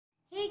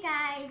Hey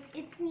guys,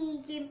 it's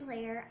me, Game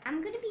Player.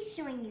 I'm going to be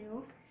showing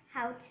you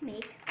how to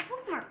make a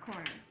bookmark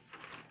corner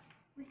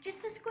with just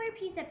a square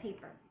piece of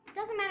paper. It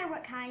doesn't matter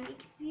what kind, it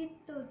can be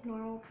those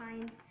normal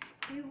kinds.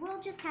 You will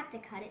just have to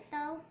cut it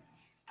though.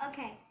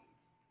 Okay,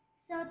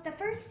 so the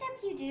first step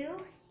you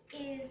do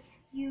is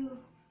you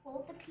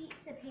fold the piece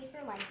of paper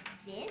like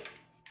this.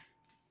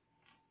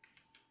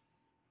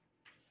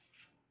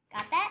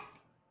 Got that?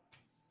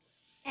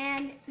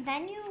 And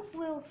then you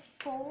will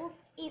fold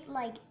it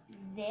like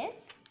this.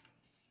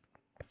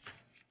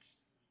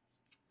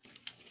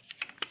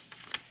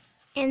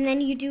 And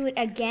then you do it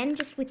again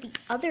just with the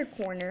other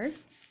corner.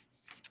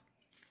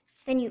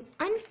 Then you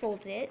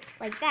unfold it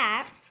like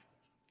that.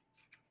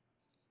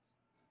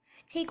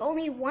 Take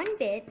only one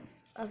bit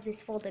of this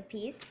folded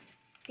piece,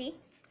 see?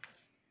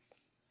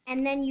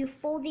 And then you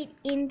fold it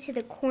into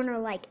the corner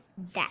like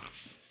that.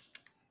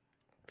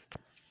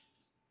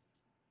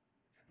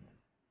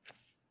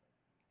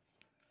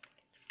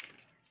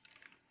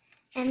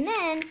 And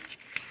then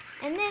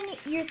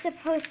you're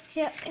supposed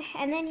to,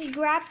 and then you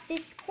grab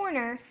this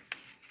corner,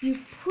 you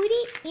put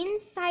it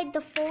inside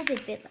the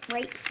folded bit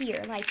right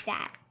here, like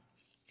that.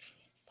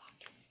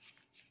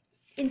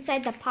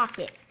 Inside the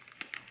pocket.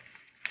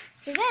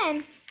 So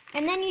then,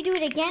 and then you do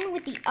it again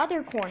with the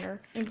other corner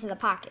into the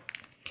pocket.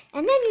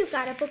 And then you've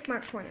got a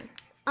bookmark corner.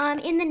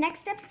 In the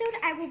next episode,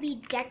 I will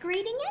be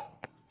decorating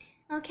it.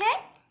 Okay?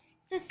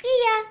 So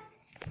see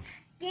ya.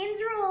 Games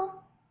rule.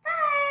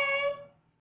 Bye.